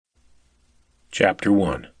Chapter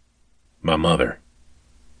 1. My Mother.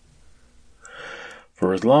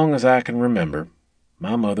 For as long as I can remember,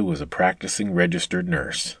 my mother was a practicing registered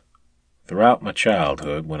nurse. Throughout my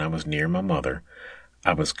childhood, when I was near my mother,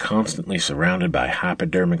 I was constantly surrounded by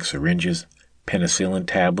hypodermic syringes, penicillin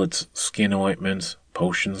tablets, skin ointments,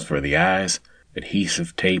 potions for the eyes,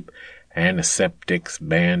 adhesive tape, antiseptics,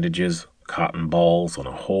 bandages, cotton balls, and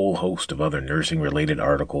a whole host of other nursing-related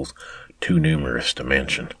articles too numerous to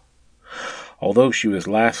mention. Although she was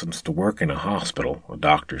licensed to work in a hospital, a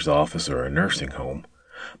doctor's office, or a nursing home,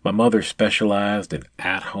 my mother specialized in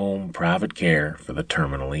at-home private care for the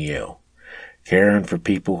terminally ill. Caring for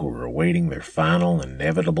people who were awaiting their final,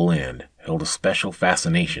 inevitable end held a special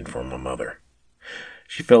fascination for my mother.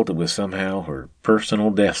 She felt it was somehow her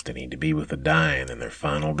personal destiny to be with the dying in their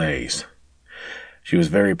final days. She was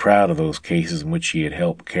very proud of those cases in which she had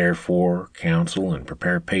helped care for, counsel, and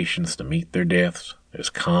prepare patients to meet their deaths as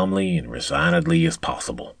calmly and resignedly as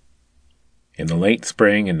possible. In the late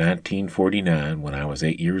spring in 1949, when I was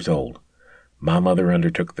 8 years old, my mother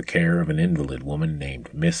undertook the care of an invalid woman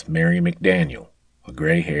named Miss Mary McDaniel, a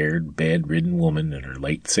gray-haired, bedridden woman in her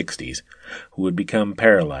late 60s who had become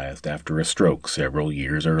paralyzed after a stroke several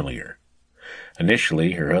years earlier.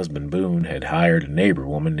 Initially, her husband Boone had hired a neighbor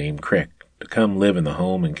woman named Crick to come live in the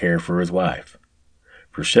home and care for his wife.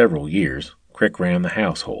 For several years, Crick ran the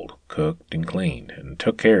household, cooked and cleaned, and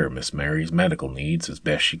took care of Miss Mary's medical needs as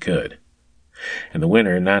best she could. In the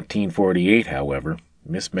winter of 1948, however,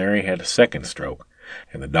 Miss Mary had a second stroke,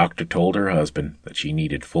 and the doctor told her husband that she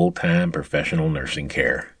needed full-time professional nursing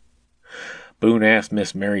care. Boone asked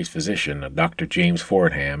Miss Mary's physician, Dr. James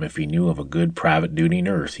Fordham, if he knew of a good private-duty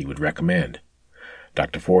nurse he would recommend.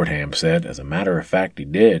 Dr. Fordham said, as a matter of fact, he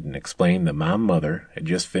did, and explained that my mother had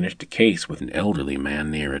just finished a case with an elderly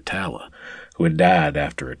man near Atala, who had died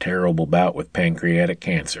after a terrible bout with pancreatic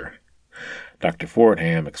cancer. Dr.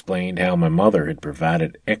 Fordham explained how my mother had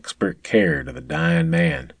provided expert care to the dying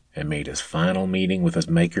man and made his final meeting with his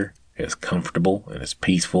Maker as comfortable and as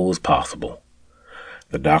peaceful as possible.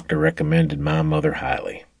 The doctor recommended my mother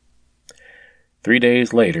highly. 3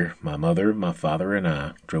 days later, my mother, my father, and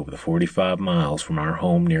I drove the 45 miles from our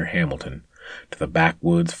home near Hamilton to the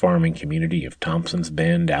backwoods farming community of Thompson's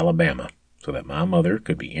Bend, Alabama, so that my mother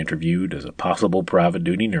could be interviewed as a possible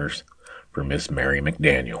private-duty nurse for Miss Mary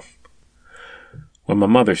McDaniel. When my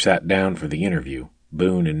mother sat down for the interview,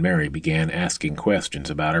 Boone and Mary began asking questions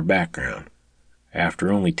about her background.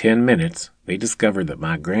 After only 10 minutes, they discovered that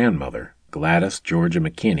my grandmother, Gladys Georgia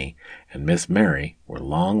McKinney, and Miss Mary were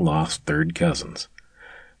long-lost third cousins.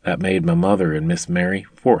 That made my mother and Miss Mary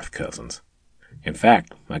fourth cousins. In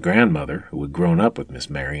fact, my grandmother, who had grown up with Miss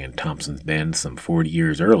Mary in Thompson's Bend some 40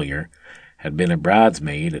 years earlier, had been a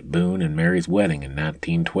bridesmaid at Boone and Mary's wedding in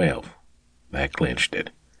 1912. That clinched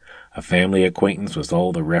it. A family acquaintance was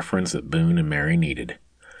all the reference that Boone and Mary needed.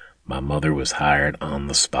 My mother was hired on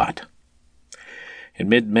the spot. In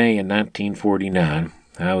mid-May in 1949,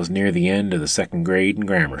 I was near the end of the second grade in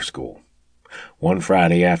grammar school. One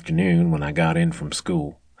Friday afternoon, when I got in from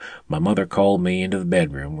school, my mother called me into the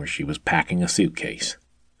bedroom where she was packing a suitcase.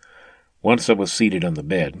 Once I was seated on the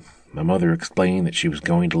bed, my mother explained that she was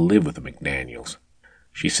going to live with the McDaniels.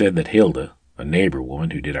 She said that Hilda, a neighbor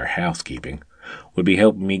woman who did our housekeeping, would be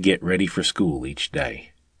helping me get ready for school each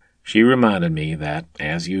day. She reminded me that,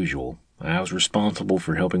 as usual, I was responsible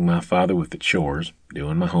for helping my father with the chores,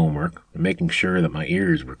 doing my homework, and making sure that my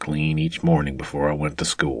ears were clean each morning before I went to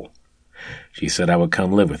school. She said I would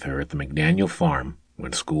come live with her at the McDaniel farm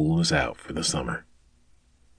when school was out for the summer.